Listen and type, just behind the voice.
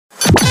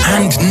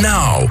And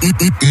now,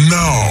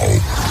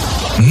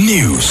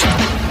 news.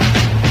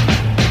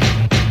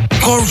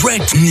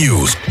 Correct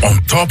news on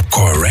Top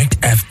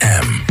Correct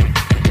FM.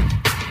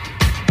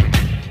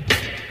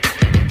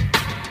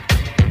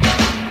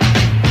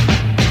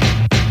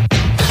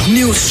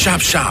 News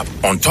sharp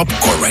on Top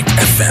Correct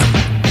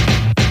FM.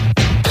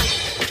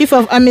 Chief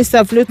of Army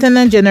Staff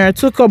Lieutenant General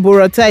Tukur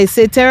Buratai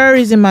say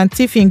terrorism and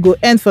thieving go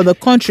end for the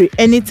country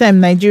anytime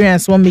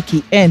Nigerians want make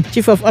it end.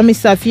 Chief of Army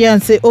Staff Yan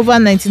say over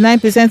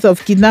 99%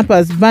 of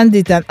kidnappers,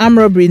 bandits and armed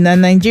robbery na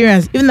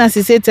Nigerians, even as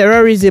he say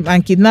terrorism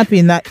and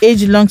kidnapping na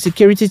age-long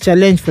security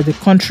challenge for the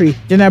country.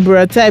 General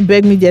Buratai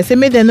beg media say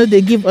make dem no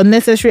dey give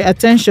unnecessary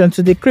attention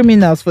to the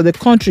criminals for the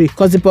country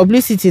cause the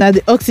publicity na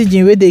the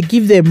oxygen wey dey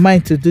give them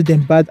mind to do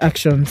them bad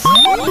actions.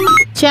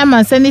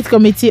 Chairman Senate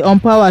Committee on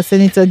Power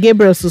Senator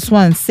Gabriel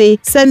Suswan say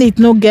Senate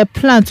no get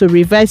plan to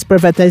revise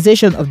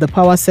privatization of the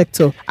power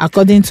sector.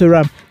 According to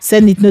am,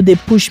 Senate no dey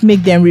push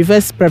make dem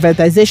reverse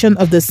privatization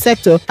of the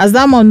sector as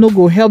that one no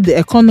go help the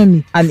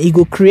economy and e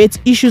go create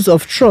issues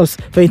of trust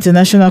for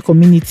international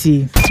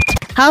community.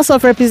 House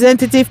of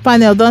Representatives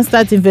panel don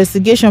start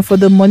investigation for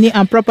the money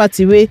and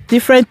property wey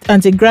different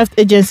anti-graft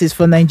agencies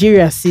for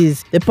Nigeria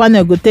seize. The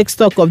panel go take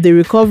stock of the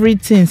recovery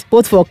things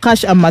both for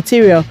cash and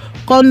material,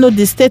 come know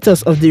the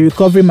status of the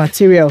recovery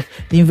material.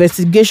 The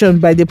investigation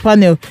by the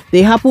panel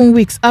dey happen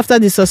weeks after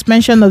the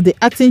suspension of the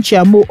acting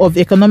chairman of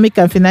Economic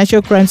and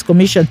Financial Crimes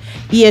Commission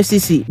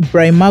 (EFCC)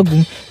 Ibrahim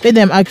Magu, wey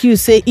dem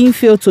accuse say im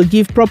fail to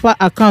give proper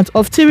account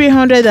of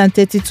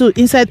 332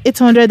 inside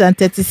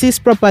 836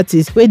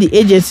 properties wey the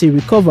agency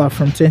recover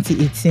from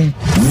 2018.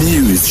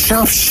 News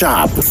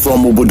sharp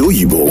from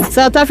Obodoyibo.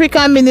 South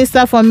African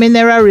Minister for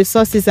Mineral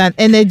Resources and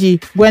Energy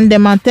Gwende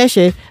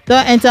Mantashe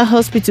don enter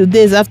hospital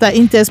days after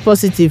im test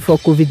positive for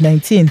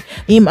COVID-19.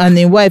 Him and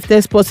his wife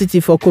test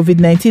positive for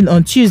COVID-19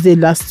 on Tuesday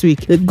last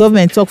week. The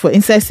government talk for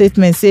inside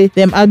statement say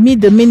dem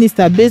admit the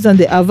minister based on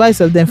the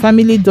advice of dem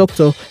family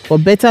doctor for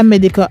better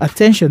medical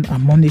attention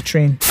and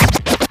monitoring.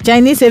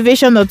 Chinese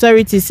Aviation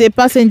Authority say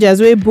passengers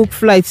wey book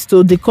flights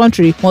to the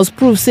country must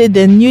prove say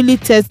dem newly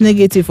test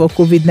negative for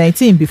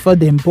COVID-19 before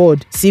dem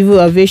board. Civil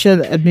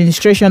Aviation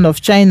Administration of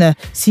China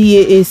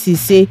 (CAAC)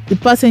 say the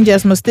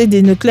passengers must take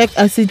the nucleic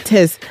acid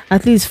test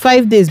at least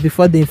 5 days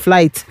before dem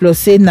flight. Plus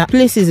say na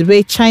places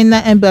wey China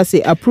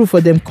embassy approve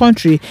for dem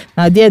country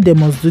na there dem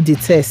must do the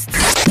test.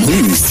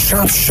 News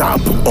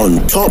sharp on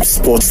Top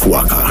Sports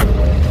Waka.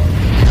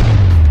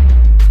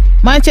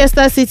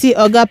 Manchester City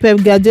oga Pep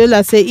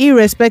Guardiola say he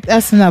respect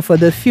Arsenal for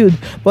the field,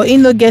 but he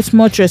no get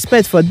much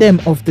respect for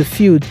them off the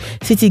field.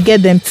 City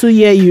get them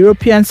 2-year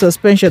European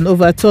suspension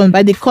overturned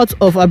by the Court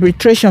of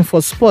Arbitration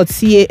for Sport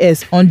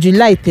 (CAS) on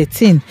July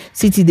 13.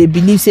 City they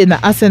believe say na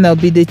Arsenal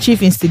be the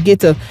chief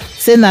instigator,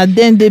 say na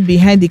dem dey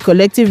behind the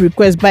collective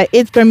request by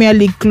 8 Premier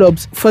League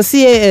clubs for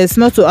CAS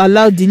not to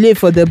allow delay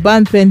for the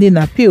ban pending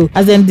appeal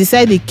as dem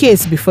decide the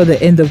case before the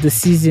end of the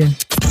season.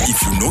 If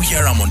you no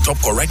hear am on Top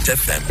Correct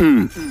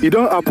FM, it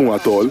don't happen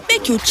at all.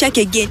 Make you check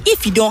again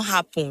if it don't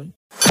happen.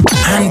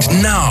 And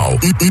now,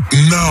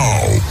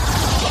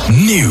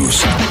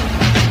 news.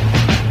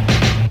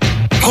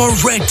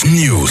 Correct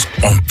news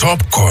on Top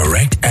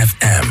Correct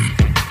FM.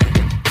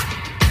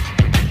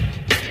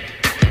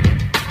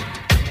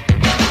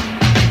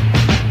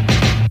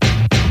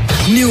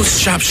 News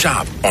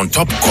sharp on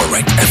Top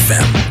Correct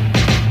FM.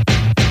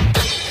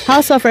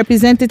 House of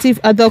Representatives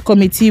Ad hoc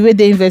Committee wey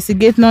dey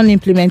investigate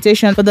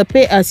non-implementation for the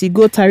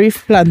pay-as-you-go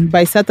tariff plan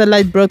by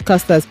satellite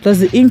broadcasters plus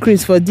the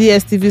increase for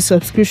DSTV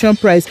subscription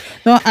price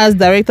don ask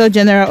Director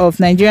General of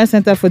Nigerian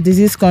Center for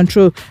Disease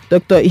Control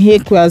Dr.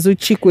 Ihekweazu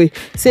Chikwe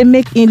say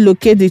make im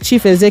locate the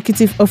Chief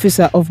Executive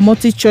Officer of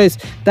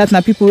MultiChoice, that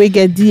na people wey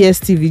get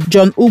DSTV,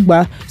 John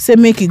Ugba, say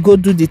make e go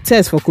do the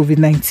test for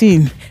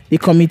COVID-19. The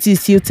committee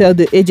still tell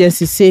the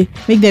agency say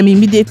make dem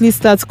immediately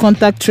start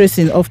contact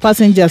tracing of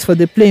passengers for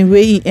the plane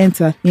wey e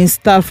enter, in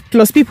staff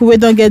plus people wey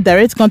don get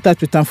direct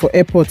contact with am for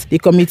airport. The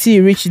committee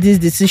reach this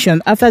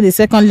decision after the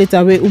second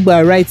letter wey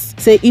Ugba write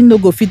say e no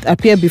go fit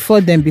appear before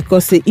dem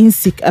because say e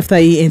sick after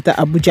e enter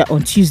Abuja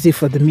on Tuesday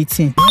for the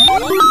meeting.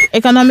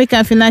 Economic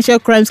and Financial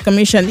Crimes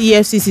Commission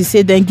 (EFCC)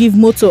 say dem give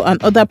motor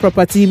and other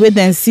property wey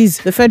dem seize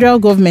the federal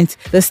government,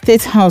 the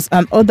State House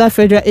and other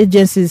federal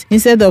agencies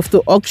instead of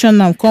to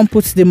auction am come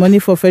put the money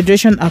for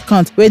federation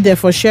account wey dem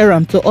for share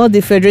am to all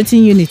the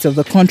federating units of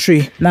the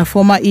country. Na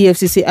former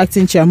EFCC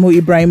acting chairman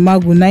Ibrahim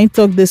Magu na im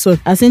tok dis one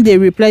as im dey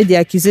reply the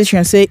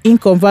accusation say im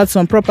convert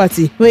some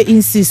property wey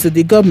im seize to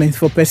the government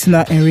for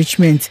personal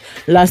enrichment.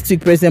 Last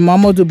week, President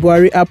Muhammadu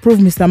Buhari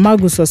approved Mr.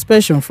 Magu's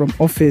suspension from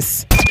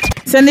office.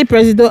 Senate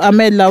President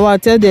Ahmed Lawal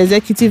tell the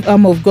executive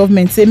arm of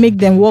government say make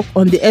them work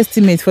on the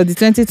estimate for the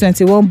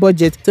 2021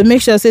 budget to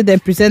make sure say dem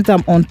present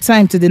am on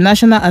time to the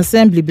National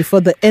Assembly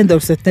before the end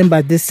of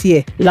September this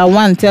year.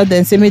 Lawal tell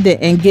them say make dem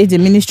engage the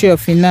Ministry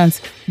of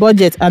Finance,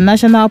 Budget and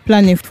National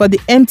Planning for the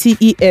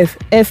MTEF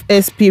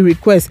FSP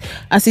request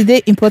as e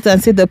dey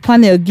important say the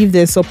panel give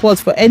them support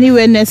for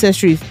anywhere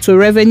necessary to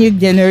revenue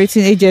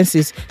generating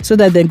agencies so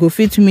that dem go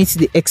fit meet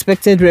the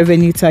expected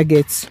revenue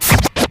targets.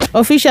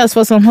 Officials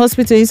for some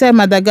hospitals inside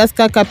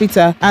Madagascar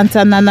capital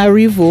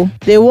Antananarivo,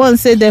 they warn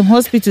say dem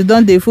hospital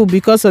don dey full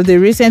because of the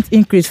recent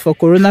increase for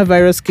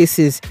coronavirus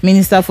cases.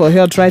 Minister for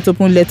Health write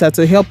open letter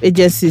to help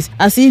agencies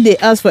as e dey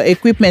ask for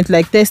equipment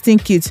like testing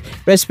kits,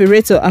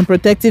 respirator and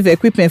protective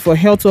equipment for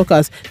health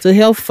workers to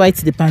help fight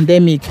the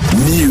pandemic.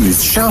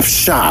 News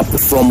sharp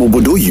from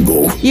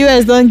Obodoyibo.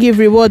 US don give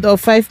reward of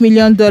 $5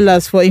 million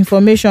for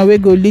information wey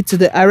go lead to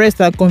the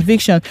arrest and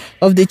conviction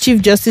of the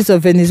Chief Justice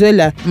of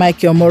Venezuela,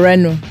 Michael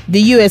Moreno. The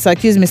US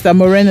accuse Mr.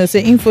 Moreno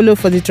say im follow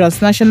for the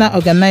transnational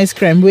organized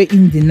crime wey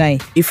im deny.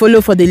 E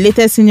follow for the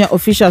latest senior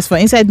officials for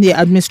inside the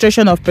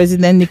administration of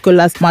President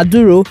Nicolas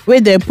Maduro wey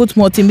dem put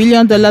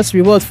multi-million dollars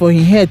reward for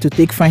im head to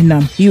take find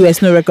am.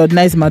 US no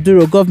recognize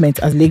Maduro government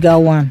as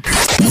legal one.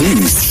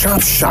 News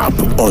sharp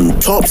on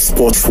Top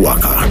Sports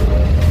Waka.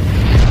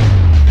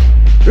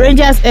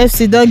 Rangers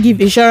FC don give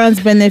insurance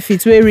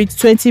benefits wey reach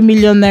 20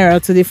 million naira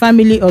to the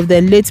family of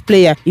the late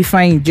player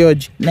Ifeanyi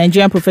George.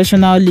 Nigerian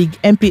Professional League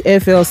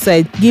 (NPFL)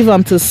 side give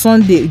am to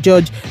Sunday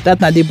George,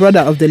 that na the brother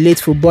of the late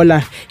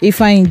footballer.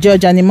 Ifeanyi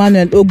George and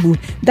Emmanuel Ogbu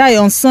die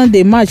on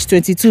Sunday, March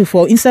 22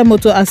 for inside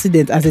motor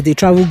accident as they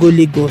travel go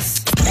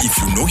Lagos. If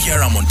you no hear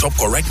am on Top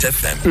Correct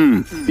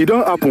FM, e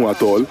don happen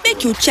at all?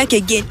 Make you check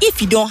again if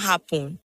e don happen.